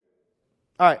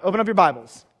All right, open up your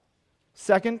Bibles.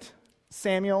 2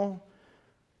 Samuel.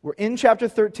 We're in chapter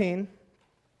 13,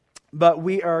 but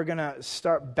we are going to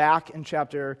start back in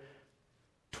chapter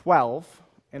 12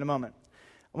 in a moment.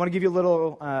 I want to give you a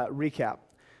little recap.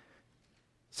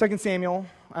 2 Samuel,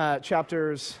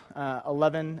 chapters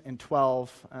 11 and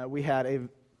 12, we had a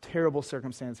terrible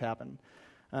circumstance happen.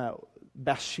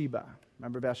 Bathsheba.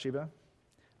 Remember Bathsheba?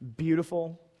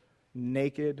 Beautiful,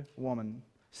 naked woman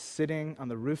sitting on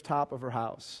the rooftop of her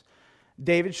house.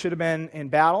 David should have been in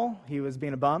battle. He was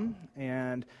being a bum,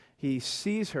 and he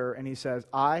sees her, and he says,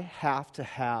 I have to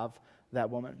have that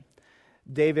woman.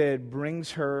 David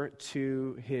brings her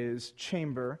to his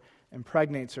chamber,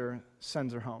 impregnates her,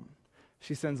 sends her home.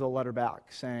 She sends a letter back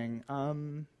saying,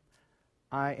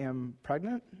 I am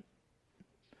pregnant,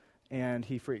 and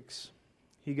he freaks.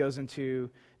 He goes into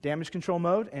damage control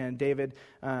mode, and David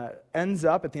ends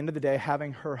up, at the end of the day,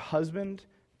 having her husband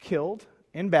killed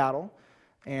in battle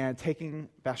and taking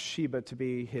Bathsheba to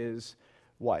be his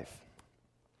wife.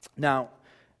 Now,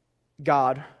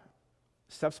 God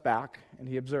steps back, and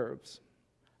he observes.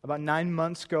 About 9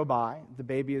 months go by, the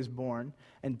baby is born,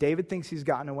 and David thinks he's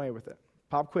gotten away with it.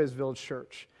 Pop quiz, Village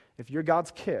Church. If you're God's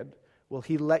kid, will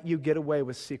he let you get away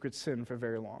with secret sin for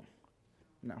very long?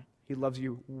 No. He loves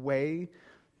you way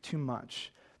too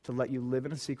much to let you live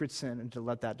in a secret sin and to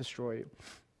let that destroy you.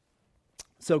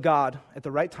 So God, at the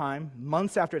right time,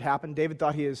 months after it happened, David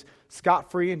thought he is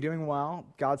scot-free and doing well.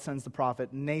 God sends the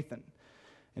prophet Nathan.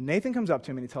 And Nathan comes up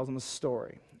to him and he tells him a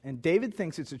story. And David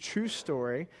thinks it's a true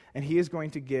story, and he is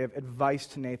going to give advice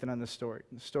to Nathan on this story.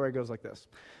 The story goes like this.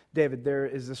 David, there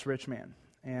is this rich man,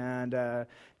 and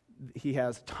he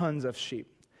has tons of sheep.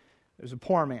 There's a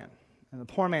poor man, and the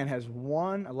poor man has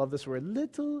one, I love this word,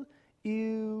 little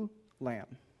ewe lamb.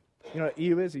 You know what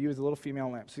ewe is? A ewe is a little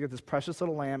female lamb. So you get this precious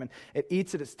little lamb, and it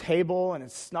eats at its table, and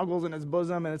it snuggles in its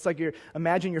bosom, and it's like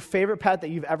imagine your favorite pet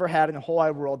that you've ever had in the whole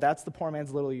wide world. That's the poor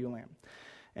man's little ewe lamb.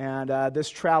 And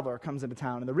this traveler comes into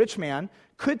town, and the rich man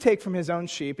could take from his own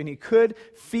sheep, and he could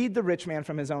feed the rich man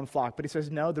from his own flock. But he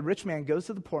says, no, the rich man goes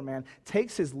to the poor man,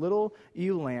 takes his little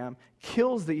ewe lamb,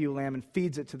 kills the ewe lamb, and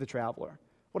feeds it to the traveler.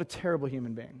 What a terrible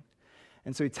human being.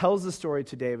 And so he tells the story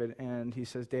to David, and he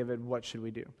says, David, what should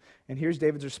we do? And here's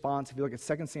David's response. If you look at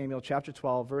 2 Samuel chapter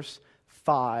 12, verse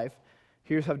 5,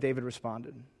 here's how David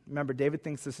responded. Remember, David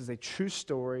thinks this is a true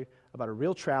story about a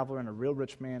real traveler and a real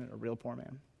rich man and a real poor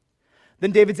man.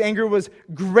 Then David's anger was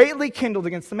greatly kindled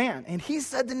against the man. And he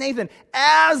said to Nathan,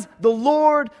 as the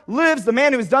Lord lives, the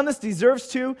man who has done this deserves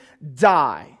to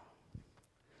die.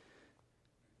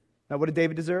 Now, what did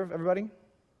David deserve, everybody?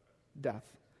 Death.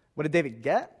 What did David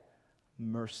get?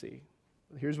 Mercy.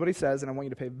 Here's what he says, and I want you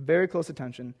to pay very close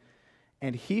attention.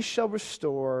 And he shall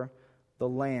restore the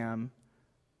lamb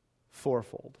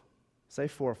fourfold. Say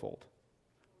fourfold.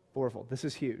 Fourfold. This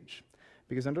is huge.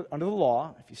 Because under the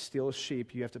law, if you steal a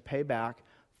sheep, you have to pay back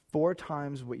 4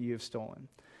 times what you have stolen.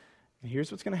 And here's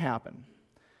what's going to happen.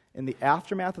 In the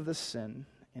aftermath of this sin,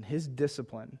 in his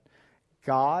discipline,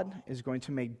 God is going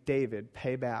to make David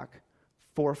pay back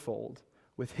fourfold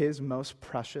with his most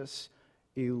precious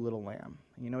ewe little lamb.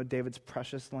 And you know what David's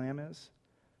precious lamb is?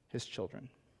 His children.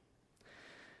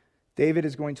 David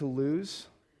is going to lose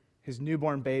his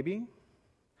newborn baby.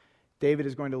 David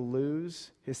is going to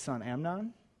lose his son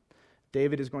Amnon.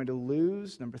 David is going to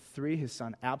lose, number 3, his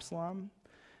son Absalom.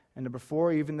 And number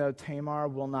 4, even though Tamar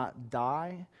will not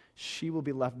die, she will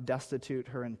be left destitute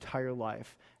her entire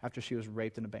life after she was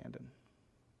raped and abandoned.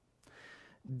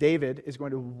 David is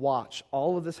going to watch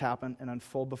all of this happen and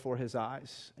unfold before his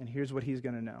eyes. And here's what he's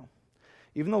going to know.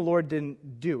 Even though the Lord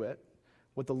didn't do it,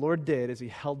 what the Lord did is he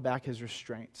held back his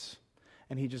restraints.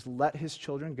 And he just let his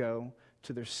children go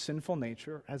to their sinful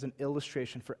nature as an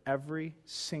illustration for every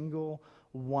single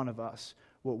one of us,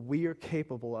 what we are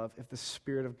capable of if the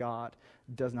Spirit of God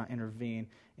does not intervene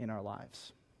in our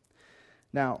lives.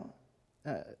 Now,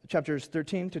 chapters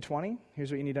 13 to 20,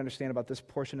 here's what you need to understand about this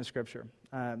portion of Scripture.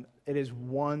 It is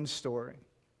one story.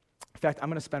 In fact, I'm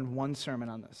going to spend one sermon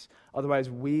on this. Otherwise,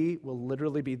 we will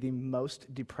literally be the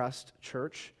most depressed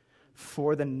church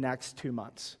for the next 2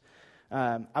 months.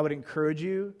 I would encourage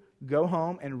you, go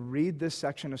home and read this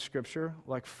section of Scripture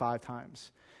like 5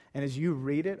 times. And as you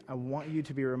read it, I want you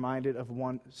to be reminded of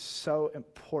one so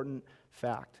important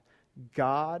fact.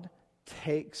 God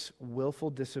takes willful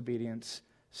disobedience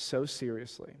so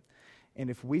seriously. And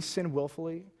if we sin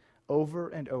willfully over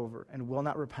and over and will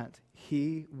not repent,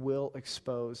 he will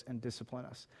expose and discipline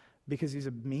us. Because he's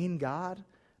a mean God,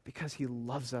 Because he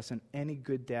loves us, and any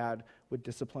good dad would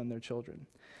discipline their children.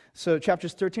 So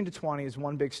chapters 13 to 20 is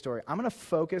one big story. I'm going to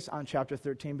focus on chapter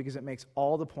 13 because it makes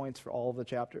all the points for all of the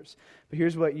chapters. But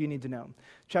here's what you need to know.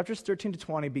 Chapters 13 to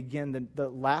 20 begin the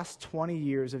last 20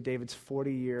 years of David's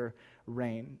 40-year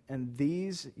reign. And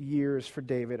these years for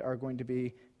David are going to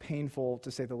be painful,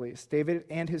 to say the least. David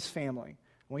and his family,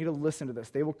 I want you to listen to this.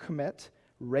 They will commit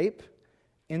rape,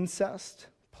 incest,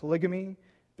 polygamy,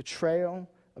 betrayal,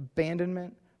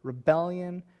 abandonment,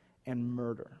 rebellion, and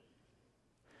murder.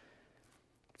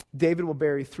 David will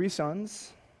bury 3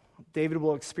 sons. David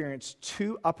will experience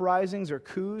 2 uprisings or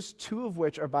coups, 2 of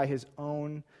which are by his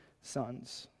own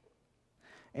sons.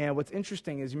 And what's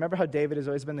interesting is, you remember how David has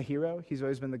always been the hero? He's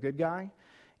always been the good guy.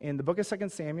 In the book of 2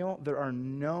 Samuel, there are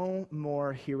no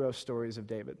more hero stories of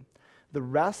David. The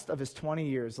rest of his 20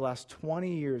 years, the last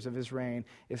 20 years of his reign,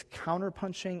 is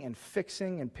counterpunching and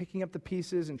fixing and picking up the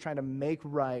pieces and trying to make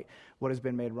right what has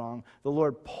been made wrong. The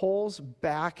Lord pulls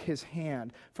back his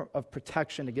hand of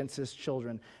protection against his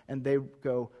children, and they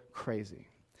go crazy.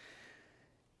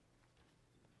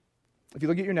 If you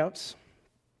look at your notes,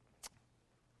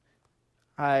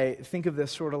 I think of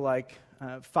this sort of like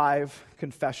 5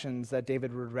 confessions that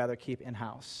David would rather keep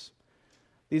in-house.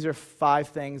 These are 5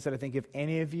 things that I think if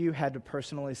any of you had to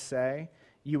personally say,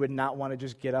 you would not want to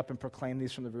just get up and proclaim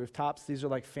these from the rooftops. These are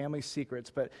like family secrets,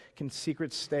 but can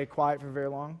secrets stay quiet for very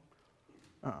long?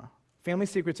 Family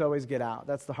secrets always get out.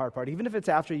 That's the hard part. Even if it's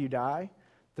after you die,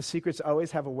 the secrets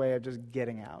always have a way of just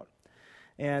getting out.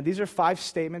 And these are 5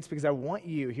 statements because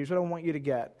here's what I want you to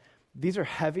get. These are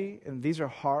heavy and these are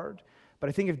hard, but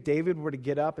I think if David were to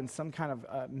get up in some kind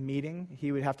of meeting,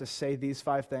 he would have to say these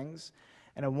 5 things.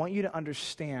 And I want you to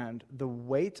understand the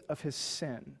weight of his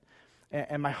sin.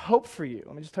 And my hope for you,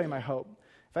 let me just tell you my hope.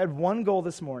 If I had one goal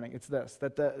this morning, it's this,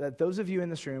 that those of you in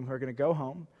this room who are going to go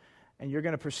home and you're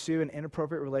going to pursue an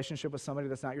inappropriate relationship with somebody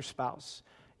that's not your spouse,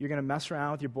 you're going to mess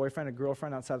around with your boyfriend or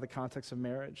girlfriend outside of the context of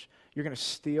marriage, you're going to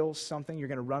steal something, you're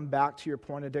going to run back to your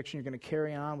porn addiction, you're going to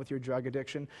carry on with your drug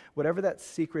addiction, whatever that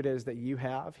secret is that you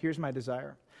have, here's my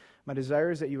desire. My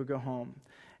desire is that you would go home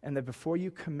and that before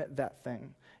you commit that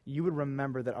thing, you would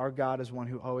remember that our God is one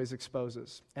who always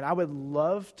exposes. And I would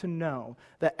love to know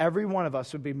that every one of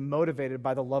us would be motivated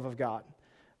by the love of God.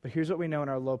 But here's what we know in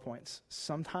our low points.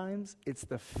 Sometimes it's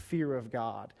the fear of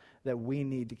God that we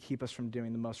need to keep us from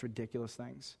doing the most ridiculous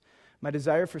things. My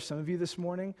desire for some of you this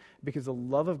morning, because the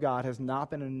love of God has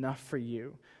not been enough for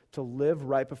you to live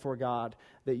right before God,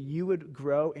 that you would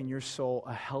grow in your soul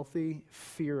a healthy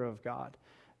fear of God.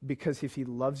 Because if he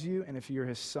loves you and if you're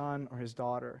his son or his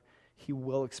daughter, he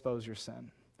will expose your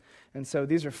sin. And so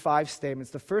these are 5 statements.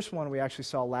 The first one we actually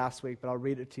saw last week, but I'll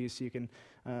read it to you so you can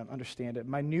understand it.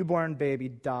 My newborn baby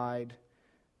died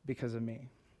because of me.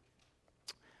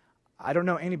 I don't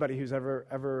know anybody who's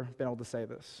ever been able to say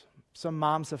this. Some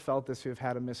moms have felt this who have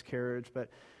had a miscarriage, but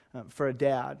for a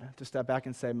dad to step back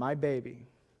and say, my baby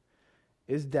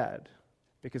is dead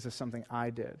because of something I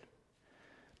did.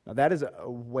 Now that is a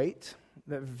weight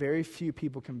that very few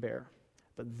people can bear.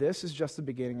 But this is just the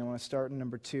beginning. I want to start in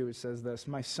number 2. It says this: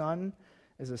 my son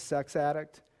is a sex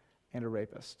addict and a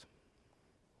rapist.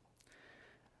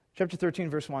 Chapter 13,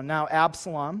 verse 1. Now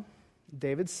Absalom,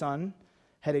 David's son,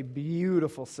 had a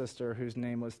beautiful sister whose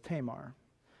name was Tamar.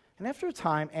 And after a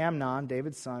time, Amnon,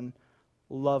 David's son,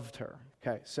 loved her.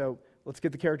 Okay, so let's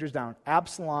get the characters down.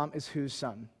 Absalom is whose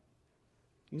son?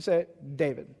 You say it,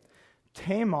 David.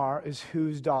 Tamar is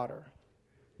whose daughter?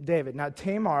 David. Now,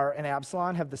 Tamar and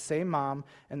Absalom have the same mom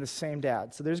and the same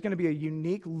dad. So there's going to be a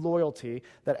unique loyalty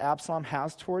that Absalom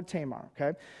has toward Tamar,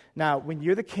 okay? Now, when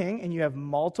you're the king and you have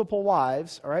multiple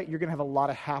wives, all right, you're going to have a lot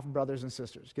of half-brothers and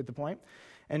sisters. Get the point?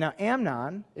 And now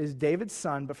Amnon is David's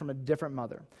son, but from a different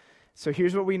mother. So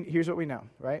here's what we know,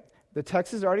 right? The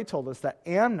text has already told us that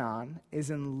Amnon is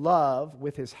in love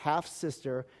with his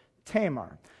half-sister,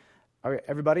 Tamar. All right,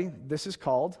 everybody, this is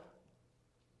called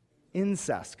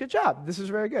incest. Good job. This is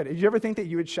very good. Did you ever think that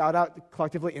you would shout out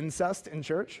collectively incest in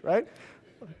church, right?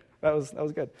 That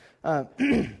was good. I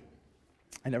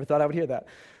never thought I would hear that.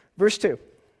 Verse 2.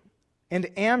 And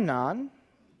Amnon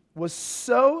was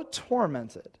so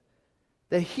tormented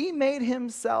that he made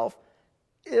himself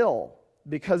ill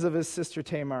because of his sister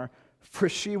Tamar, for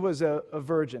she was a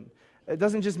virgin. It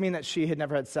doesn't just mean that she had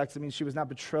never had sex. It means she was not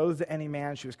betrothed to any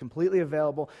man. She was completely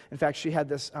available. In fact, she had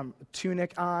this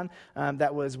tunic on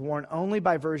that was worn only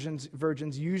by virgins,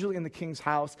 usually in the king's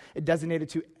house. It designated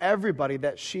to everybody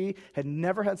that she had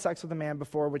never had sex with a man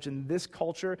before, which in this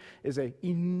culture is an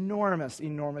enormous,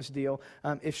 enormous deal.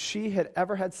 If she had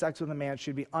ever had sex with a man,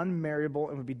 she'd be unmarriable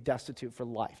and would be destitute for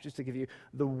life, just to give you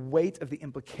the weight of the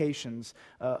implications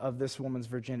of this woman's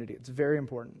virginity. It's very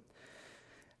important.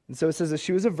 And so it says that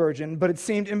she was a virgin, but it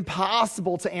seemed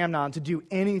impossible to Amnon to do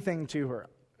anything to her.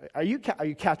 Are you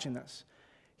catching this?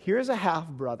 Here's a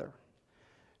half-brother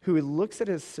who looks at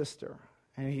his sister,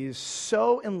 and he is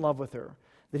so in love with her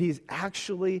that he's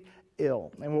actually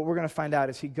ill. And what we're going to find out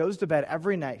is he goes to bed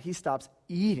every night. He stops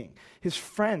eating. His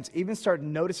friends even start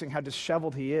noticing how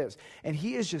disheveled he is. And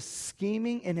he is just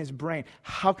scheming in his brain,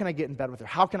 how can I get in bed with her?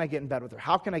 How can I get in bed with her?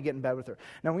 How can I get in bed with her?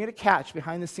 Now, we're going to catch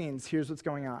behind the scenes, here's what's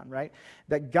going on, right?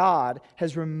 That God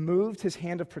has removed his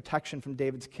hand of protection from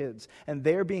David's kids, and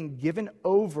they're being given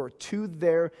over to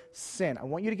their sin. I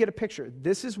want you to get a picture.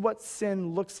 This is what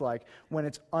sin looks like when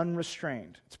it's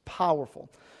unrestrained. It's powerful.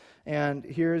 And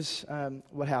here's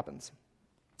what happens.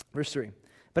 Verse 3.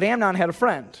 But Amnon had a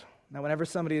friend. Now, whenever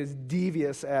somebody is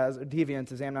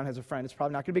deviant as Amnon has a friend, it's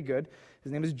probably not going to be good.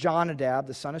 His name is Jonadab,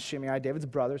 the son of Shimei, David's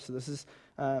brother. So this is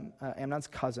Amnon's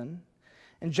cousin.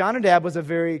 And Jonadab was a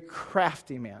very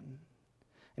crafty man.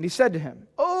 And he said to him,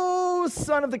 "O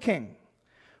son of the king,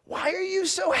 why are you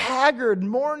so haggard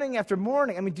morning after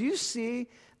morning?" I mean, do you see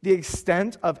the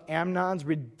extent of Amnon's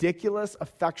ridiculous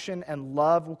affection and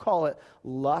love? We'll call it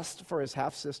lust for his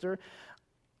half-sister.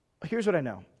 Here's what I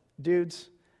know.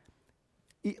 Dudes,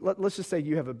 let's just say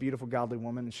you have a beautiful, godly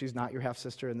woman, and she's not your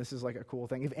half-sister, and this is like a cool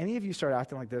thing. If any of you start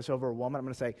acting like this over a woman, I'm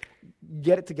going to say,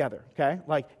 get it together, okay?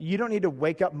 Like, you don't need to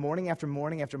wake up morning after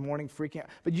morning after morning freaking out,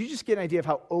 but you just get an idea of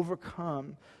how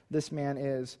overcome this man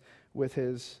is with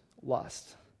his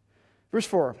lust. Verse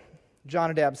 4.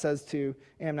 Jonadab says to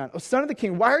Amnon, "O son of the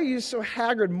king, why are you so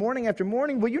haggard morning after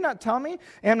morning? Will you not tell me?"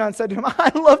 Amnon said to him,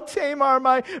 "I love Tamar,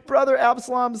 my brother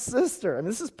Absalom's sister." I mean,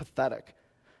 this is pathetic.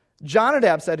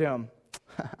 Jonadab said to him,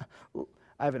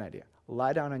 "I have an idea.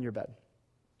 Lie down on your bed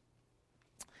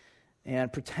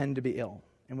and pretend to be ill.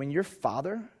 And when your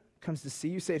father comes to see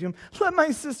you, say to him, 'Let my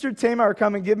sister Tamar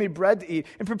come and give me bread to eat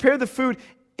and prepare the food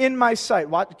in my sight.'"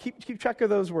 Keep track of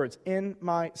those words. In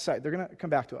my sight. They're going to come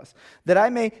back to us. "That I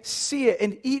may see it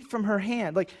and eat from her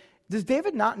hand." Like, does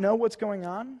David not know what's going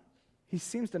on? He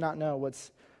seems to not know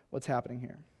what's happening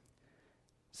here.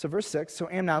 So verse 6, so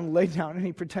Amnon lay down and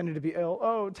he pretended to be ill.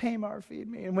 "Oh, Tamar, feed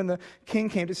me." And when the king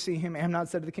came to see him, Amnon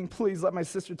said to the king, "Please let my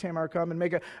sister Tamar come and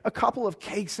make a couple of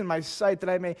cakes in my sight that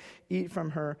I may eat from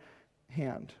her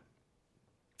hand."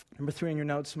 Number 3 in your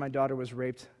notes, my daughter was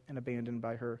raped and abandoned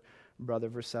by her brother.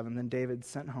 Verse 7, then David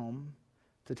sent home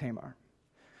to Tamar.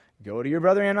 "Go to your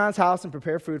brother Amnon's house and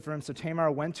prepare food for him." So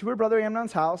Tamar went to her brother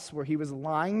Amnon's house where he was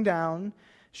lying down.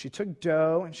 She took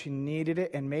dough and she kneaded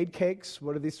it and made cakes.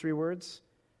 What are these 3 words?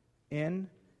 In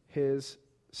his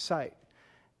sight.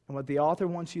 And what the author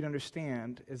wants you to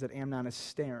understand is that Amnon is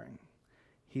staring.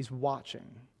 He's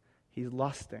watching. He's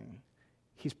lusting.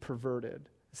 He's perverted.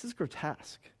 This is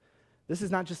grotesque. This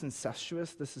is not just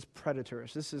incestuous. This is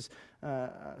predatorish. This is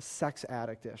sex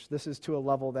addictish. This is to a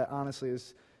level that honestly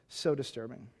is so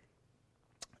disturbing.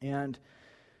 And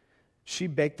she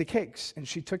baked the cakes, and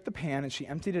she took the pan, and she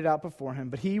emptied it out before him,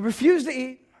 but he refused to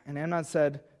eat. And Amnon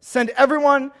said, send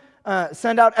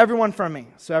out everyone from me."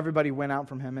 So everybody went out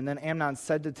from him. And then Amnon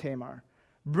said to Tamar,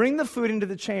 "Bring the food into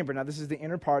the chamber." Now this is the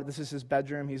inner part. This is his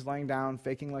bedroom. He's laying down,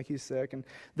 faking like he's sick. "And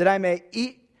that I may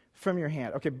eat from your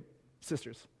hand." Okay,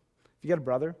 sisters, if you got a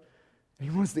brother and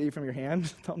he wants to eat from your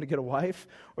hand, tell him to get a wife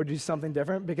or do something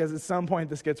different, because at some point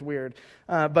this gets weird.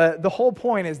 But the whole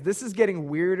point is this is getting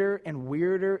weirder and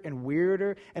weirder and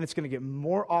weirder, and it's going to get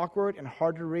more awkward and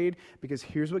hard to read, because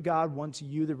here's what God wants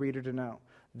you, the reader, to know.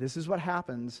 This is what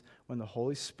happens when the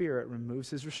Holy Spirit removes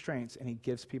his restraints and he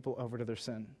gives people over to their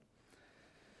sin.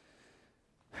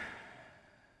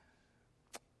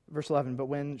 Verse 11, "But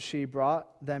when she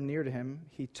brought them near to him,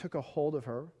 he took a hold of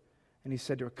her, and he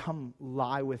said to her, 'Come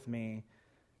lie with me,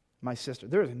 my sister.'"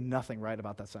 There is nothing right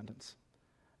about that sentence.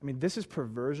 I mean, this is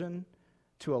perversion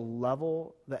to a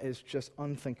level that is just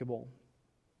unthinkable.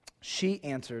 She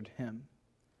answered him,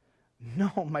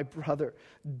 "No, my brother,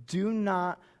 do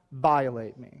not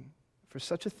violate me, for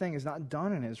such a thing is not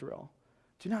done in Israel.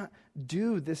 Do not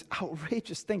do this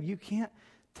outrageous thing. You can't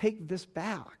take this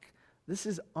back. This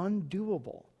is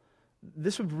undoable.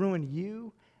 This would ruin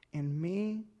you and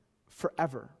me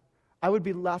forever. I would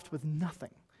be left with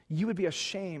nothing. You would be a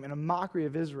shame and a mockery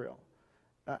of Israel."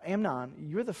 Amnon,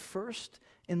 you're the first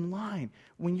in line.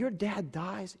 When your dad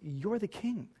dies, you're the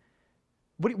king.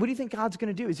 What do you think God's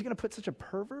going to do? Is he going to put such a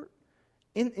pervert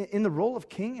in the role of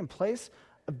king in place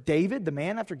of David, the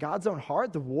man after God's own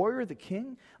heart, the warrior, the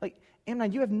king? Like,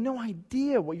 Amnon, you have no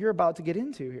idea what you're about to get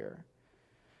into here.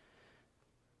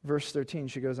 Verse 13,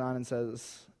 she goes on and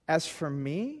says, as for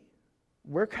me,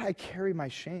 where could I carry my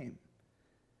shame?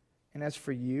 And as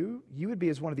for you, you would be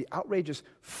as one of the outrageous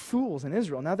fools in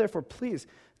Israel. Now therefore, please,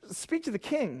 speak to the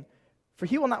king, for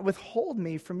he will not withhold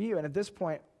me from you. And at this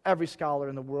point, every scholar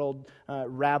in the world,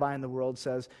 rabbi in the world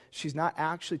says, she's not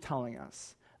actually telling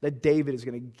us that David is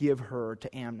going to give her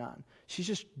to Amnon. She's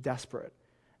just desperate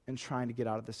and trying to get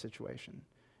out of this situation.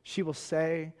 She will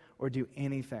say or do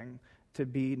anything to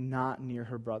be not near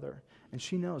her brother. And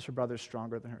she knows her brother is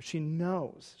stronger than her. She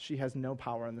knows she has no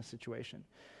power in this situation.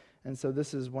 And so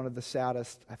this is one of the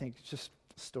saddest, I think, just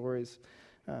stories.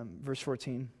 Verse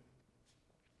 14.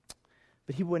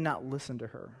 But he would not listen to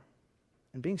her.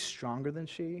 And being stronger than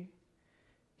she,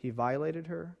 he violated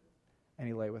her and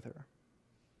he lay with her.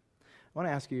 I want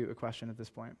to ask you a question at this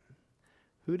point.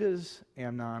 Who does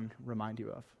Amnon remind you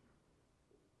of?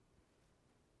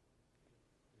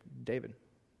 David.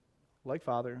 Like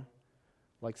father,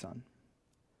 like son.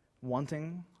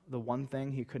 Wanting the one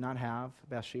thing he could not have,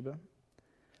 Bathsheba.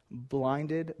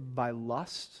 Blinded by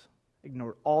lust,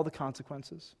 ignored all the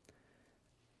consequences.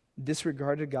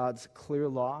 Disregarded God's clear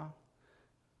law.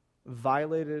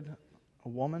 Violated a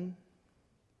woman.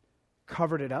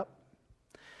 Covered it up.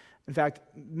 In fact,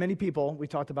 many people, we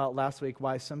talked about last week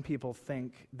why some people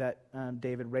think that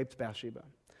David raped Bathsheba.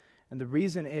 And the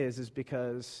reason is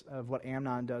because of what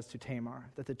Amnon does to Tamar,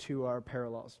 that the two are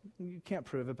parallels. You can't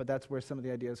prove it, but that's where some of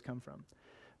the ideas come from.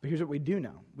 But here's what we do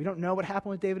know. We don't know what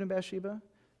happened with David and Bathsheba,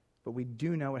 but we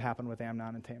do know what happened with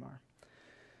Amnon and Tamar.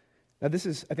 Now this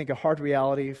is, I think, a hard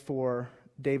reality for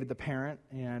David the parent,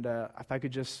 and if I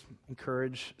could just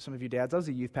encourage some of you dads. I was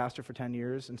a youth pastor for 10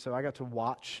 years, and so I got to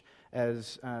watch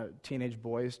as teenage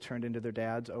boys turned into their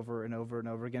dads over and over and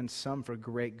over again, some for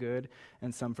great good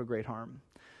and some for great harm.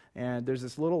 And there's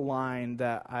this little line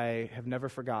that I have never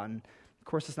forgotten. Of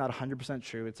course, it's not 100%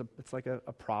 true. It's like a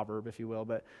proverb, if you will,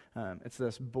 but it's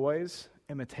this: boys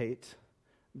imitate,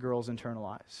 girls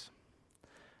internalize.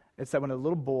 It's that when a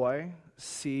little boy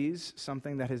sees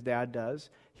something that his dad does,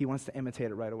 he wants to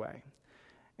imitate it right away.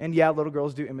 And yeah, little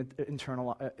girls do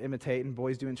imitate, and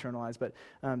boys do internalize, but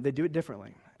they do it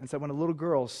differently. And so when a little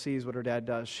girl sees what her dad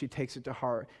does, she takes it to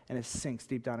heart, and it sinks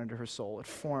deep down into her soul. It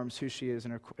forms who she is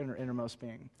in her innermost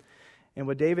being. And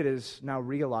what David is now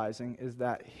realizing is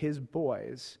that his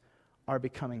boys are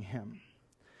becoming him.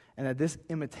 And that this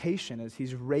imitation is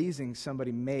he's raising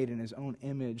somebody made in his own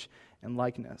image and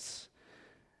likeness.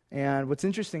 And what's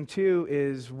interesting, too,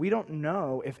 is we don't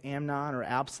know if Amnon or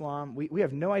Absalom, we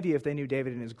have no idea if they knew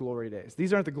David in his glory days.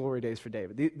 These aren't the glory days for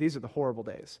David. These are the horrible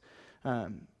days.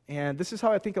 And this is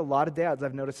how I think a lot of dads,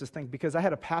 I've noticed this thing, because I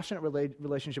had a passionate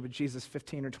relationship with Jesus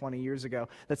 15 or 20 years ago,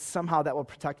 that somehow that will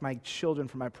protect my children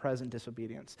from my present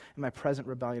disobedience and my present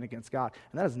rebellion against God.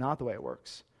 And that is not the way it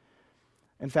works.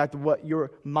 In fact, what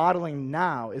you're modeling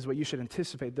now is what you should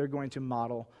anticipate they're going to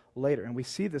model later. And we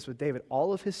see this with David.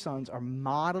 All of his sons are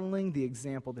modeling the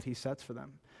example that he sets for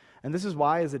them. And this is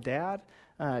why, as a dad,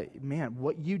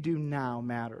 what you do now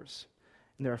matters.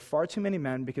 And there are far too many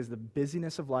men, because the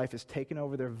busyness of life has taken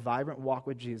over their vibrant walk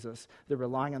with Jesus. They're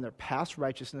relying on their past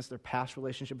righteousness, their past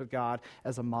relationship with God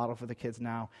as a model for the kids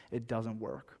now. It doesn't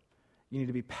work. You need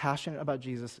to be passionate about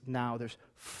Jesus now. There's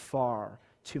far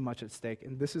too much at stake.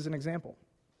 And this is an example.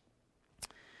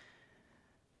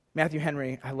 Matthew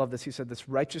Henry, I love this, he said this: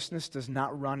 righteousness does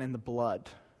not run in the blood,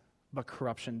 but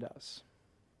corruption does.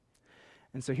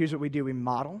 And so here's what we do. We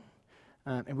model,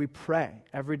 and we pray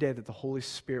every day that the Holy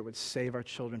Spirit would save our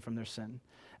children from their sin.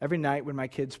 Every night when my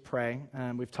kids pray,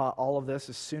 we've taught all of this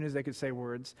as soon as they could say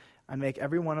words. I make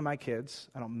every one of my kids,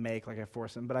 I don't make like I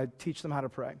force them, but I teach them how to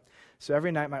pray. So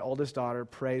every night my oldest daughter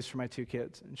prays for my two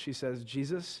kids, and she says,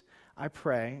 Jesus, I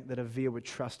pray that Avia would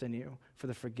trust in you for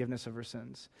the forgiveness of her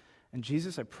sins. And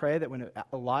Jesus, I pray that when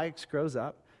Elias grows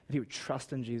up, that he would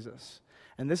trust in Jesus.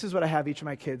 And this is what I have each of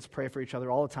my kids pray for each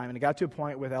other all the time. And it got to a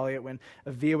point with Elliot when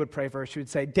Avia would pray for her, she would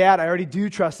say, Dad, I already do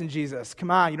trust in Jesus. Come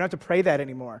on, you don't have to pray that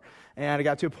anymore. And it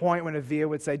got to a point when Avia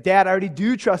would say, Dad, I already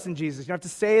do trust in Jesus. You don't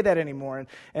have to say that anymore.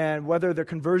 And whether their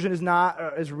conversion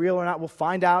is real or not, we'll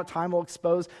find out. Time will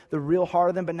expose the real heart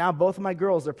of them. But now both of my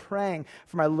girls, they're praying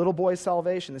for my little boy's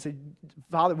salvation. They say,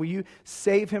 Father, will you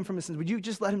save him from his sins? Would you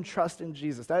just let him trust in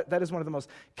Jesus? That is one of the most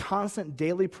constant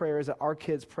daily prayers that our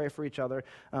kids pray for each other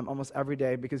almost every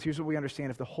day. Because here's what we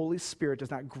understand. If the Holy Spirit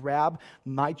does not grab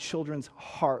my children's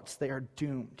hearts, they are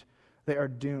doomed. They are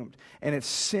doomed. And if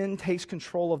sin takes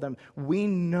control of them, we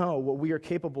know what we are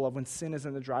capable of when sin is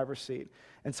in the driver's seat.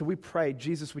 And so we pray,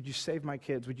 Jesus, would you save my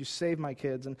kids? Would you save my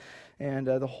kids? And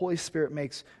the Holy Spirit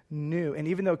makes new. And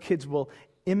even though kids will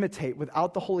imitate,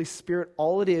 without the Holy Spirit,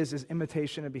 all it is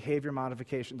imitation and behavior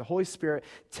modification. The Holy Spirit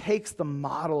takes the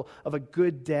model of a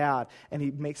good dad and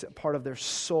he makes it part of their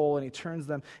soul and he turns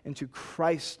them into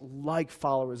Christ-like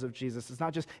followers of Jesus. It's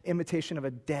not just imitation of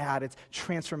a dad, it's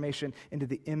transformation into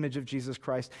the image of Jesus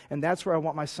Christ. And that's where I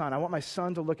want my son. I want my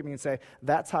son to look at me and say,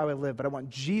 that's how I live. But I want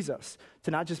Jesus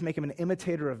to not just make him an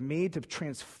imitator of me, to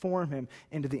transform him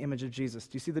into the image of Jesus.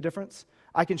 Do you see the difference?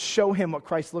 I can show him what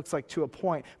Christ looks like to a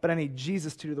point, but I need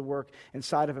Jesus to do the work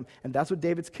inside of him. And that's what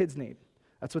David's kids need.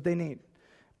 That's what they need.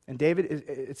 And David,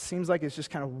 it seems like, is just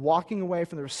kind of walking away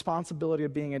from the responsibility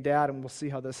of being a dad, and we'll see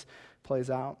how this plays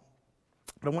out.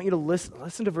 But I want you to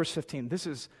listen to verse 15. This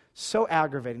is so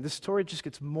aggravating. This story just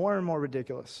gets more and more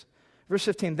ridiculous. Verse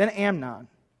 15, then Amnon,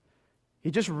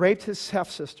 he just raped his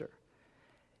half-sister.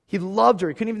 He loved her.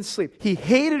 He couldn't even sleep. He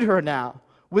hated her now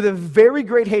with a very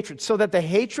great hatred, so that the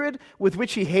hatred with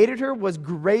which he hated her was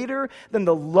greater than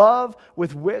the love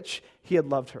with which he had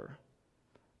loved her.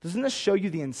 Doesn't this show you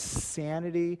the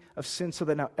insanity of sin, so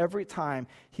that now every time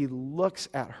he looks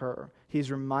at her, he's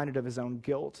reminded of his own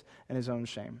guilt and his own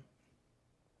shame?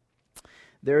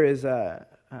 There is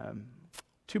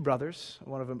two brothers,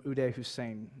 one of them Uday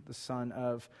Hussein, the son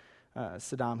of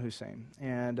Saddam Hussein.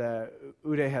 And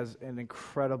Uday has an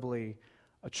incredibly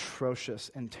atrocious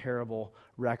and terrible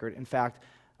record. In fact,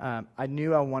 I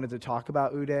knew I wanted to talk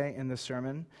about Uday in this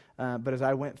sermon, but as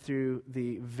I went through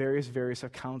the various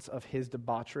accounts of his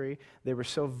debauchery, they were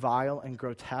so vile and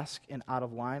grotesque and out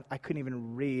of line, I couldn't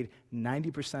even read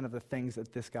 90% of the things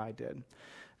that this guy did.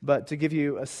 But to give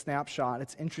you a snapshot,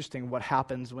 it's interesting what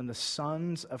happens when the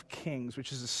sons of kings,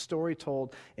 which is a story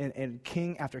told in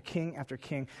king after king after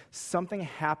king, something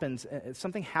happens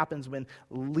when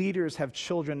leaders have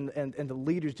children and the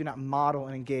leaders do not model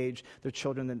and engage their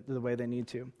children the way they need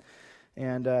to.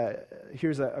 And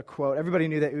here's a quote. Everybody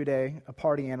knew that Uday, a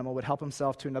party animal, would help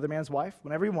himself to another man's wife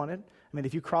whenever he wanted. I mean,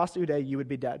 if you crossed Uday, you would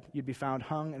be dead. You'd be found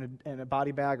hung in a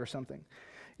body bag or something.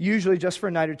 Usually just for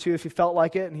a night or two if he felt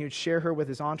like it, and he would share her with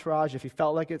his entourage if he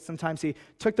felt like it. Sometimes he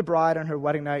took the bride on her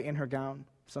wedding night in her gown.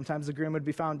 Sometimes the groom would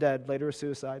be found dead, later a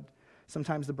suicide.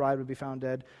 Sometimes the bride would be found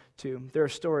dead too. There are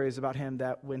stories about him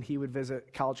that when he would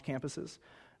visit college campuses,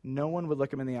 no one would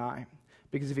look him in the eye,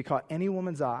 because if he caught any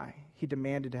woman's eye, he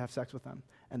demanded to have sex with them,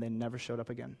 and they never showed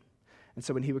up again. And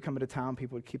so when he would come into town,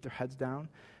 people would keep their heads down,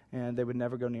 and they would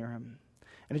never go near him.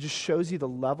 And it just shows you the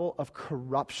level of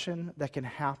corruption that can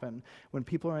happen when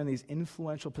people are in these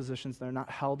influential positions that are not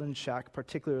held in check,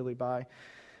 particularly by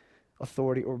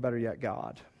authority, or better yet,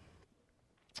 God.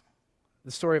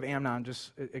 The story of Amnon,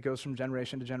 it goes from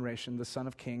generation to generation, the son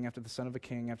of king after the son of a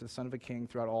king after the son of a king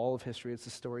throughout all of history. It's a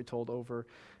story told over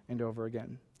and over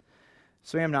again.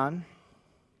 So Amnon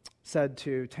said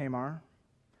to Tamar,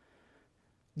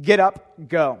 "Get up,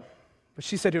 go." But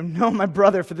she said to him, "No, my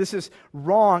brother, for this is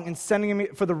wrong, and sending me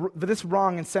for this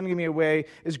wrong and sending me away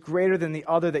is greater than the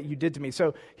other that you did to me."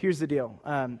 So here's the deal,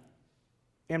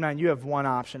 Amnon, you have one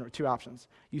option or two options.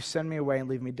 You send me away and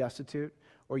leave me destitute,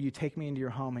 or you take me into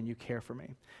your home and you care for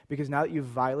me, because now that you've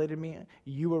violated me,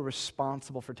 you are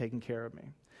responsible for taking care of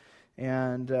me.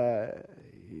 And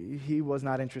he was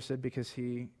not interested because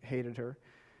he hated her.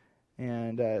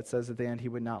 And it says at the end, he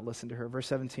would not listen to her. Verse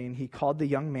 17, he called the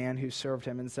young man who served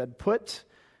him and said,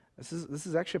 this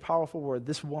is actually a powerful word,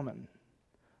 this woman,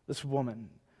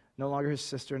 no longer his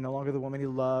sister, no longer the woman he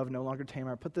loved, no longer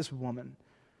Tamar, put this woman,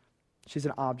 she's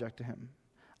an object to him,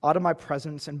 out of my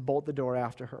presence and bolt the door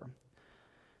after her.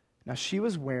 Now she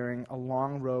was wearing a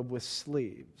long robe with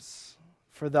sleeves,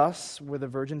 for thus were the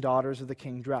virgin daughters of the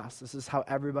king dressed. This is how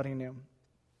everybody knew.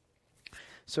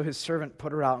 So his servant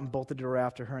put her out and bolted the door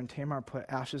after her, and Tamar put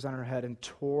ashes on her head and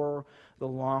tore the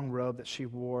long robe that she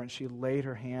wore, and she laid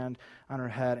her hand on her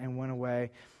head and went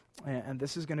away. And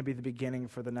this is going to be the beginning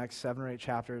for the next 7 or 8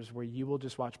 chapters, where you will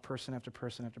just watch person after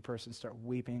person after person start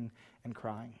weeping and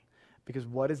crying. Because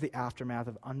what is the aftermath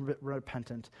of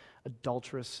unrepentant,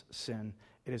 adulterous sin?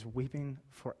 It is weeping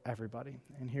for everybody.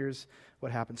 And here's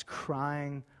what happens,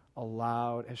 crying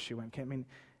aloud as she went.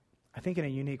 I think in a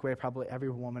unique way, probably every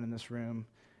woman in this room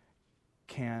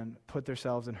can put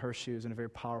themselves in her shoes in a very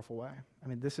powerful way.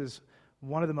 This is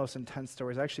one of the most intense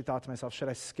stories. I actually thought to myself, should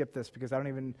I skip this? Because I don't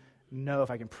even know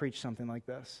if I can preach something like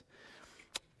this.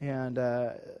 And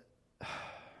I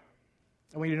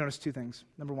want you to notice 2 things.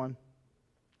 Number 1,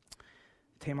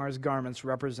 Tamar's garments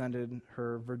represented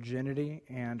her virginity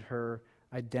and her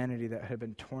identity that had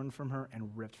been torn from her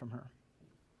and ripped from her.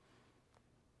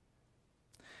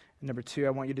 And number two, I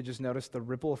want you to just notice the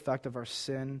ripple effect of our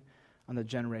sin on the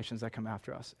generations that come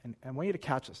after us. And I want you to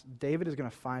catch this. David is going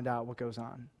to find out what goes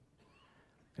on.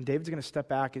 And David's going to step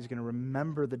back. He's going to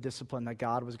remember the discipline that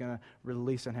God was going to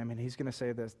release on him. And he's going to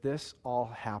say this all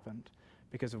happened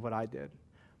because of what I did.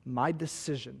 My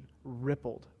decision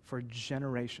rippled for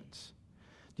generations.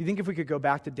 Do you think if we could go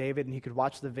back to David and he could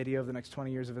watch the video of the next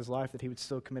 20 years of his life that he would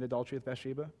still commit adultery with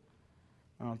Bathsheba?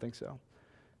 I don't think so.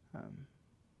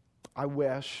 I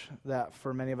wish that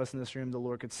for many of us in this room, the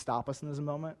Lord could stop us in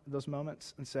those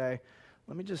moments and say,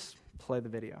 let me just play the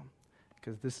video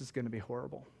because this is going to be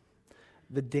horrible.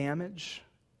 The damage,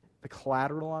 the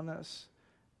collateral on this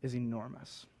is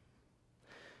enormous.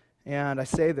 And I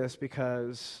say this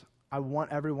because I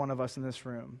want every one of us in this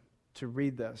room to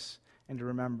read this and to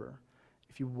remember,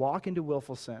 if you walk into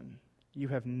willful sin, you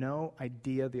have no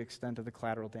idea the extent of the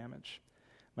collateral damage.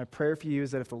 My prayer for you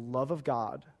is that if the love of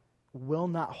God will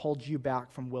not hold you back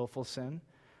from willful sin,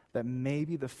 that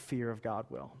maybe the fear of God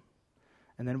will.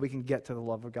 And then we can get to the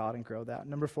love of God and grow that.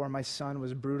 Number 4, my son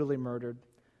was brutally murdered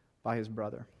by his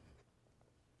brother.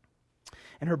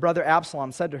 And her brother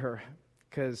Absalom said to her,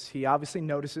 because he obviously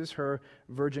notices her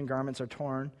virgin garments are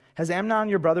torn, has Amnon,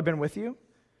 your brother, been with you?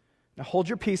 Now hold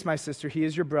your peace, my sister. He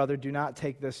is your brother. Do not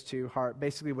take this to heart.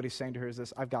 Basically what he's saying to her is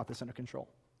this: I've got this under control.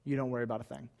 You don't worry about a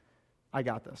thing. I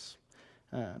got this.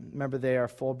 Remember, they are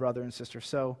full brother and sister.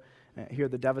 So here are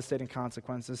the devastating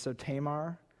consequences. So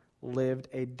Tamar lived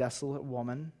a desolate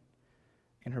woman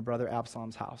in her brother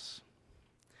Absalom's house.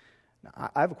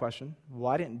 Now, I have a question.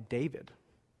 Why didn't David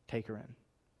take her in?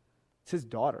 It's his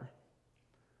daughter.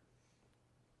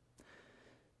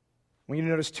 We need to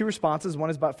notice two responses. One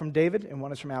is from David and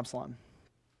one is from Absalom.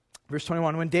 Verse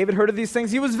 21, when David heard of these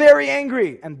things, he was very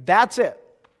angry. And that's it.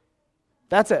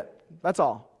 That's it. That's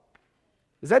all.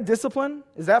 Is that discipline?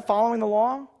 Is that following the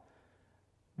law?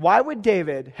 Why would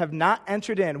David have not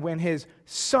entered in when his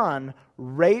son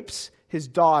rapes his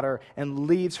daughter and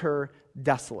leaves her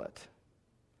desolate?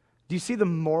 Do you see the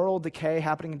moral decay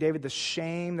happening in David, the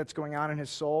shame that's going on in his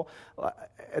soul?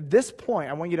 At this point,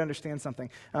 I want you to understand something.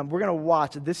 We're going to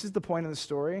watch. This is the point in the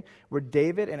story where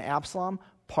David and Absalom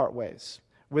part ways,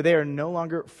 where they are no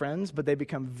longer friends, but they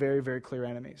become very, very clear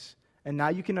enemies. And now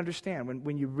you can understand,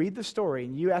 when you read the story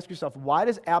and you ask yourself, why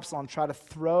does Absalom try to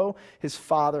throw his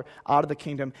father out of the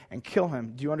kingdom and kill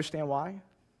him? Do you understand why?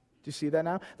 Do you see that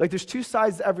now? Like, there's two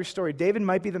sides to every story. David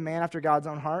might be the man after God's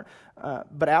own heart,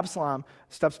 but Absalom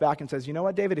steps back and says, you know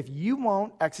what, David, if you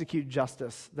won't execute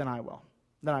justice, then I will.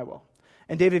 Then I will.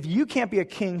 And David, if you can't be a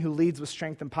king who leads with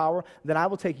strength and power, then I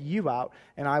will take you out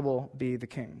and I will be the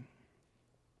king.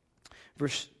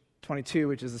 Verse 22,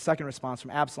 which is the second response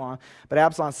from Absalom. But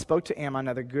Absalom spoke to Amnon,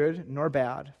 neither good nor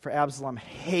bad, for Absalom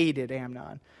hated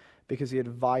Amnon because he had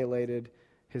violated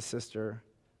his sister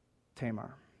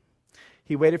Tamar.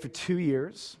 He waited for 2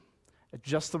 years at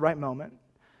just the right moment,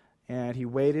 and he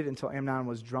waited until Amnon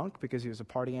was drunk because he was a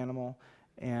party animal,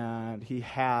 and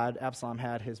Absalom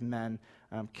had his men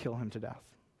kill him to death.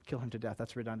 Kill him to death.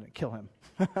 That's redundant. Kill him.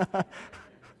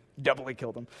 Doubly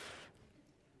killed him.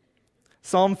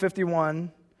 Psalm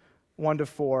 51,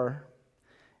 1-4.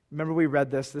 Remember we read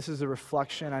this. This is a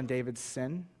reflection on David's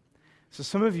sin. So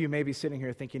some of you may be sitting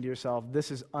here thinking to yourself,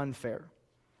 this is unfair.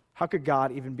 How could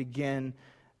God even begin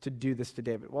to do this to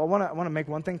David? Well, I want to make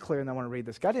one thing clear, and I want to read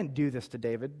this. God didn't do this to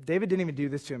David. David didn't even do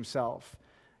this to himself.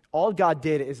 All God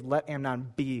did is let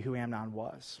Amnon be who Amnon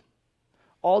was.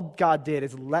 All God did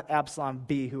is let Absalom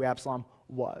be who Absalom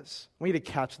was. We need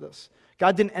to catch this.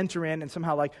 God didn't enter in and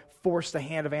somehow force the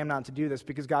hand of Amnon to do this,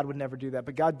 because God would never do that.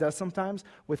 But God does sometimes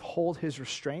withhold his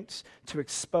restraints to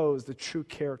expose the true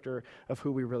character of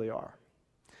who we really are.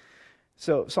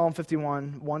 So Psalm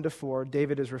 51, 1-4,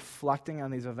 David is reflecting on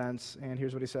these events, and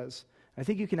here's what he says. I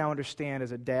think you can now understand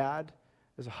as a dad,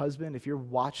 as a husband, if you're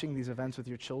watching these events with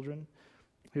your children,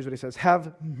 here's what he says.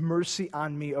 Have mercy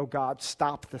on me, O God.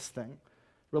 Stop this thing.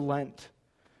 Relent.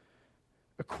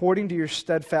 According to your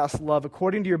steadfast love,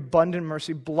 according to your abundant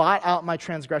mercy, blot out my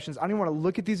transgressions. I don't even want to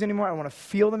look at these anymore. I don't want to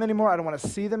feel them anymore. I don't want to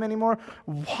see them anymore.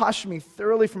 Wash me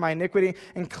thoroughly from my iniquity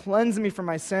and cleanse me from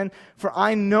my sin. For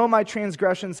I know my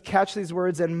transgressions, catch these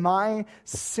words, and my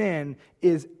sin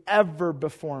is ever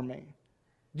before me.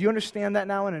 Do you understand that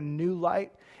now in a new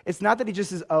light? It's not that he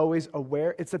just is always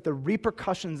aware. It's that the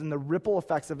repercussions and the ripple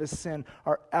effects of his sin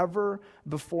are ever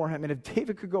before him. And if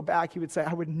David could go back, he would say,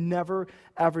 I would never,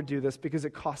 ever do this because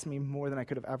it cost me more than I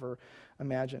could have ever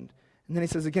imagined. And then he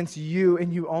says, against you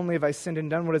and you only have I sinned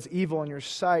and done what is evil in your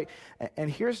sight.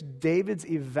 And here's David's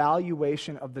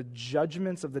evaluation of the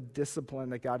judgments of the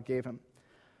discipline that God gave him.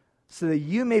 So that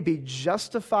you may be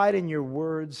justified in your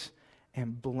words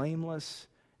and blameless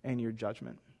in your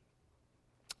judgment.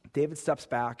 David steps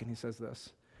back and he says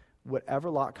this, whatever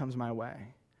lot comes my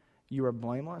way, you are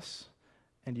blameless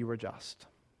and you are just.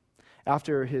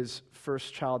 After his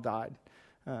first child died,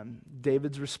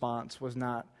 David's response was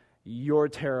not, you're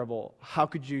terrible, how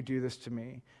could you do this to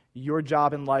me? Your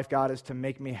job in life, God, is to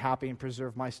make me happy and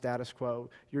preserve my status quo.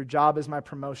 Your job is my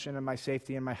promotion and my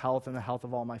safety and my health and the health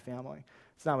of all my family.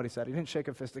 That's not what he said. He didn't shake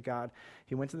a fist at God.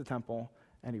 He went to the temple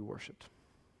and he worshiped.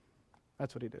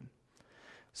 That's what he did.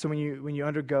 So when you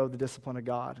undergo the discipline of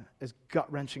God, as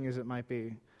gut-wrenching as it might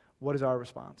be, what is our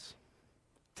response?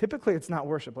 Typically, it's not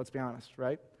worship, let's be honest,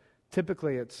 right?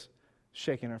 Typically, it's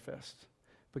shaking our fist.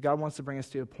 But God wants to bring us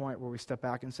to a point where we step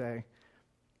back and say,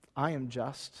 I am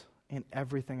just in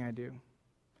everything I do.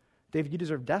 David, you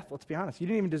deserve death, let's be honest. You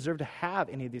didn't even deserve to have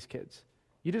any of these kids.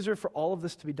 You deserve for all of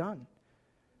this to be done.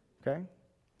 Okay?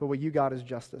 But what you got is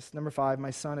justice. Number 5,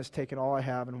 my son has taken all I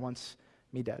have and wants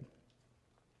me dead.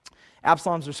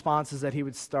 Absalom's response is that he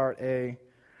would start a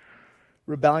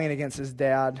rebellion against his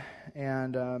dad.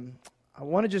 And I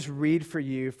want to just read for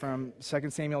you from 2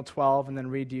 Samuel 12 and then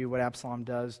read to you what Absalom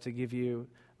does to give you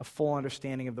a full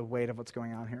understanding of the weight of what's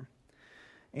going on here.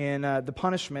 And the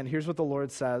punishment, here's what the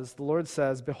Lord says. The Lord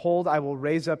says, behold, I will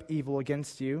raise up evil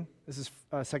against you. This is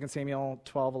 2 Samuel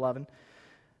 12:11.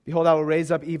 Behold, I will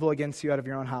raise up evil against you out of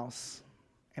your own house.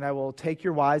 And I will take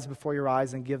your wives before your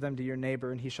eyes and give them to your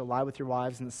neighbor, and he shall lie with your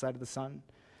wives in the sight of the sun.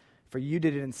 For you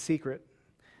did it in secret,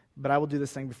 but I will do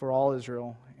this thing before all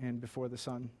Israel and before the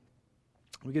sun.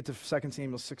 We get to 2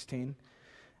 Samuel 16.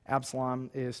 Absalom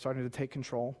is starting to take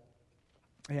control.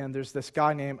 And there's this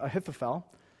guy named Ahithophel,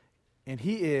 and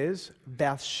he is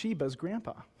Bathsheba's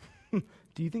grandpa.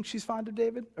 Do you think she's fond of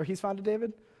David, or he's fond of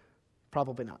David?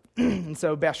 Probably not. And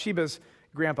so Bathsheba's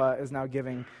grandpa is now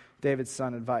giving David's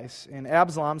son advice. And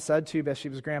Absalom said to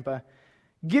Bathsheba's grandpa,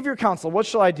 give your counsel, what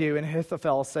shall I do? And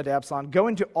Ahithophel said to Absalom, go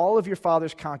into all of your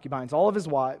father's concubines, all of his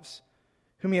wives,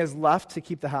 whom he has left to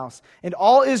keep the house. And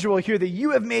all Israel will hear that you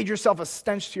have made yourself a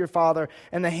stench to your father,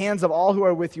 and the hands of all who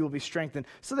are with you will be strengthened.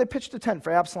 So they pitched a tent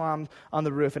for Absalom on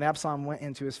the roof, and Absalom went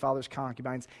into his father's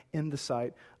concubines in the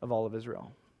sight of all of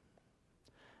Israel.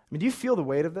 I mean, do you feel the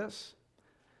weight of this?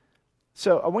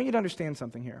 So I want you to understand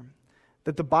something here,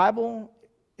 that the Bible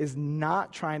is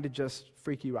not trying to just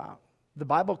freak you out. The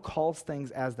Bible calls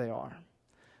things as they are.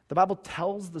 The Bible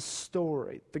tells the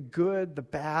story, the good, the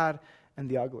bad, and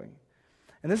the ugly.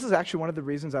 And this is actually one of the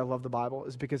reasons I love the Bible,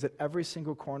 is because at every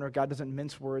single corner, God doesn't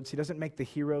mince words. He doesn't make the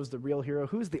heroes the real hero.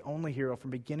 Who's the only hero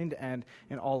from beginning to end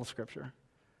in all of Scripture?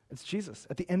 It's Jesus.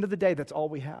 At the end of the day, that's all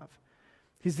we have.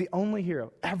 He's the only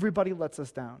hero. Everybody lets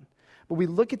us down. But we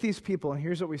look at these people, and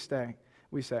here's what we say.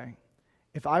 We say,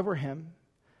 if I were him,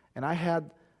 and I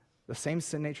had the same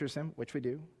sin nature as him, which we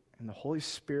do, and the Holy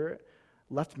Spirit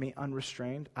left me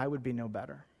unrestrained, I would be no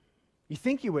better. You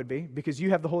think you would be because you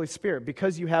have the Holy Spirit,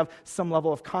 because you have some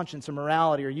level of conscience or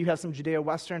morality, or you have some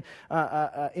Judeo-Western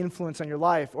influence on your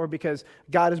life, or because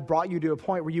God has brought you to a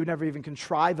point where you would never even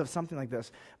contrive of something like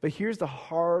this. But here's the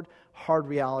hard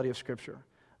reality of Scripture.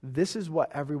 This is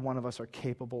what every one of us are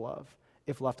capable of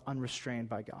if left unrestrained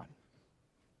by God.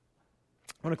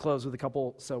 I want to close with a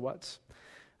couple so whats.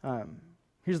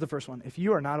 Here's the first one. If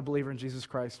you are not a believer in Jesus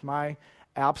Christ, my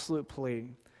absolute plea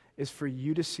is for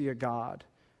you to see a God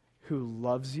who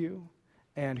loves you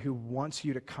and who wants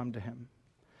you to come to him,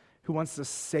 who wants to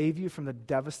save you from the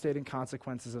devastating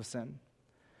consequences of sin.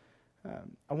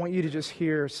 I want you to just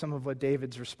hear some of what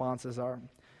David's responses are.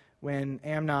 When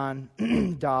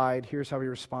Amnon died, here's how he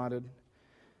responded.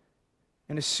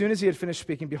 And as soon as he had finished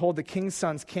speaking, behold, the king's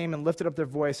sons came and lifted up their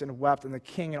voice and wept, and the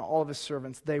king and all of his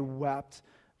servants, they wept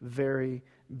very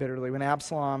bitterly. When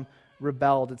Absalom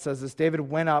rebelled, it says this, David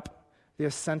went up the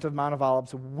ascent of Mount of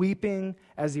Olives, weeping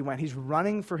as he went. He's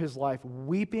running for his life,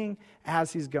 weeping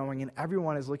as he's going, and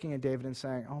everyone is looking at David and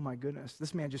saying, oh my goodness,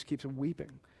 this man just keeps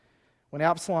weeping. When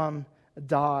Absalom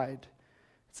died,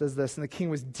 it says this, and the king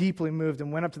was deeply moved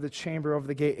and went up to the chamber over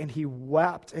the gate, and he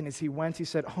wept, and as he went, he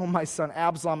said, oh, my son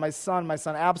Absalom, my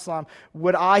son Absalom,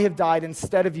 would I have died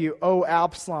instead of you? Oh,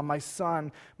 Absalom, my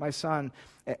son, my son.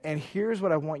 And here's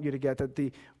what I want you to get, that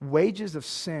the wages of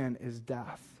sin is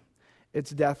death.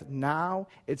 It's death now,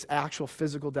 it's actual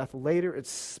physical death later, it's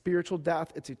spiritual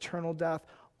death, it's eternal death.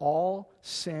 All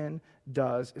sin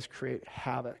does is create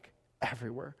havoc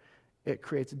everywhere. It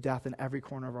creates death in every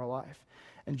corner of our life.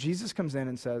 And Jesus comes in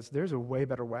and says, there's a way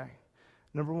better way.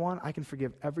 Number one, I can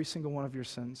forgive every single one of your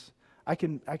sins. I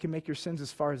can make your sins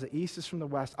as far as the east is from the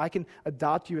west. I can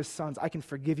adopt you as sons. I can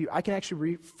forgive you. I can actually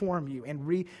reform you and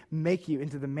remake you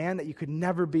into the man that you could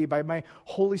never be. By my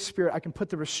Holy Spirit, I can put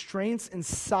the restraints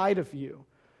inside of you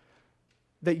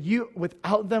that you,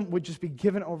 without them, would just be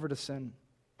given over to sin.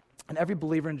 And every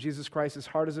believer in Jesus Christ, as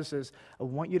hard as this is, I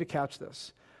want you to catch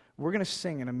this. We're going to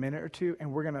sing in a minute or two,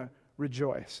 and we're going to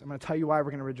rejoice. I'm going to tell you why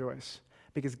we're going to rejoice.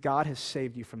 Because God has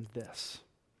saved you from this.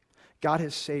 God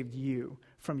has saved you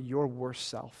from your worst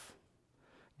self.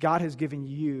 God has given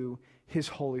you his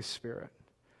Holy Spirit.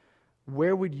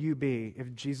 Where would you be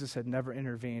if Jesus had never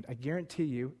intervened? I guarantee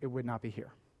you it would not be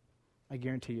here. I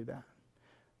guarantee you that.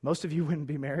 Most of you wouldn't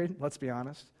be married, let's be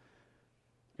honest.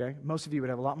 Okay? Most of you would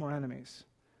have a lot more enemies.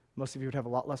 Most of you would have a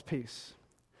lot less peace.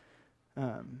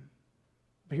 But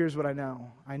here's what I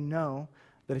know. I know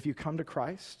that if you come to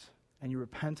Christ and you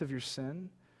repent of your sin,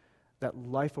 that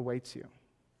life awaits you.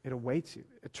 It awaits you.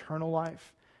 Eternal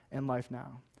life and life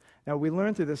now. Now, we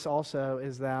learn through this also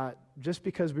is that just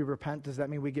because we repent, does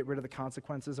that mean we get rid of the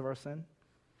consequences of our sin?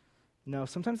 No,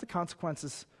 sometimes the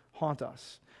consequences haunt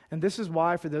us. And this is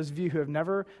why, for those of you who have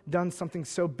never done something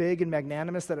so big and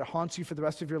magnanimous that it haunts you for the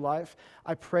rest of your life,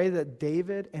 I pray that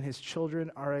David and his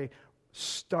children are a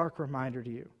stark reminder to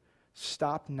you.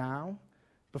 Stop now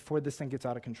before this thing gets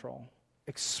out of control.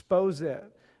 Expose it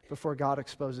before God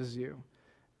exposes you.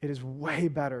 It is way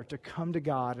better to come to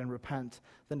God and repent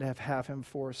than to have him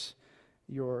force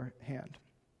your hand.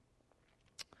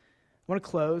 I want to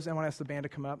close. I want to ask the band to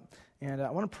come up, and I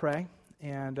want to pray.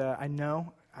 And I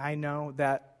know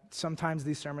that sometimes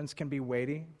these sermons can be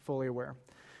weighty, fully aware.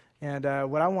 And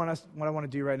what I want to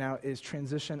do right now is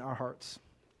transition our hearts,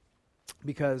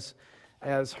 because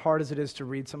as hard as it is to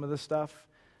read some of this stuff,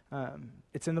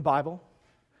 it's in the Bible.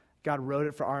 God wrote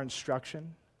it for our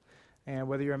instruction. And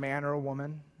whether you're a man or a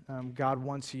woman, God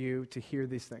wants you to hear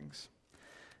these things.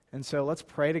 And so let's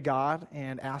pray to God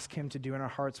and ask him to do in our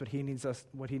hearts what he needs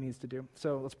to do.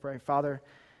 So let's pray. Father,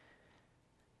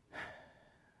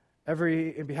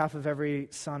 in behalf of every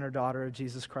son or daughter of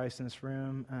Jesus Christ in this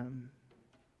room,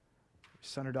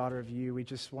 son or daughter of you, we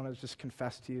just want to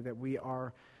confess to you that we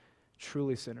are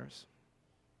truly sinners.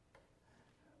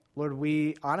 Lord,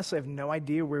 we honestly have no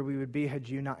idea where we would be had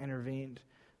you not intervened.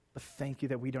 But thank you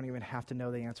that we don't even have to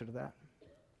know the answer to that.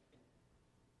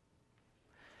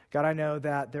 God, I know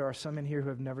that there are some in here who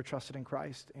have never trusted in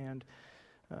Christ. And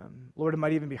Lord, it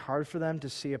might even be hard for them to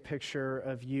see a picture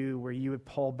of you where you would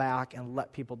pull back and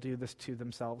let people do this to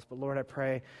themselves. But Lord, I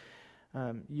pray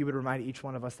you would remind each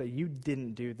one of us that you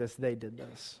didn't do this, they did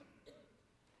this.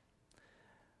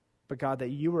 But God, that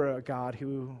you are a God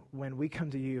who, when we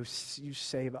come to you, you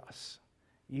save us.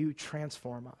 You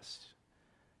transform us.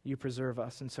 You preserve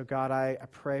us. And so, God, I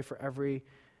pray for every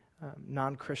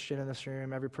non-Christian in this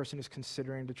room, every person who's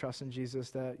considering to trust in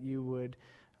Jesus, that you would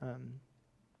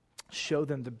show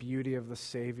them the beauty of the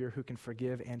Savior who can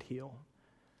forgive and heal,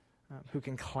 who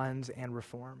can cleanse and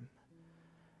reform.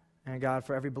 And God,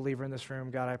 for every believer in this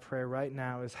room, God, I pray right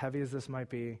now, as heavy as this might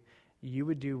be, you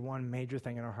would do one major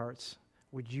thing in our hearts.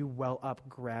 Would you well up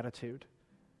gratitude?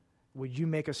 Would you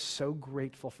make us so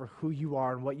grateful for who you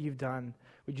are and what you've done?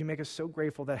 Would you make us so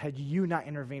grateful that had you not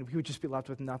intervened, we would just be left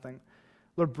with nothing?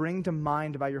 Lord, bring to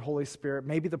mind by your Holy Spirit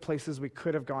maybe the places we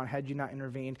could have gone had you not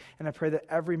intervened. And I pray that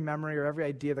every memory or every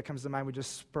idea that comes to mind would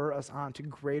just spur us on to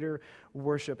greater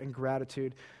worship and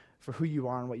gratitude for who you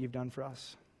are and what you've done for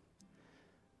us.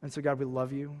 And so, God, we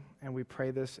love you, and we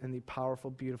pray this in the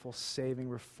powerful, beautiful, saving,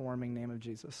 reforming name of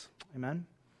Jesus. Amen?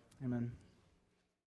 Amen.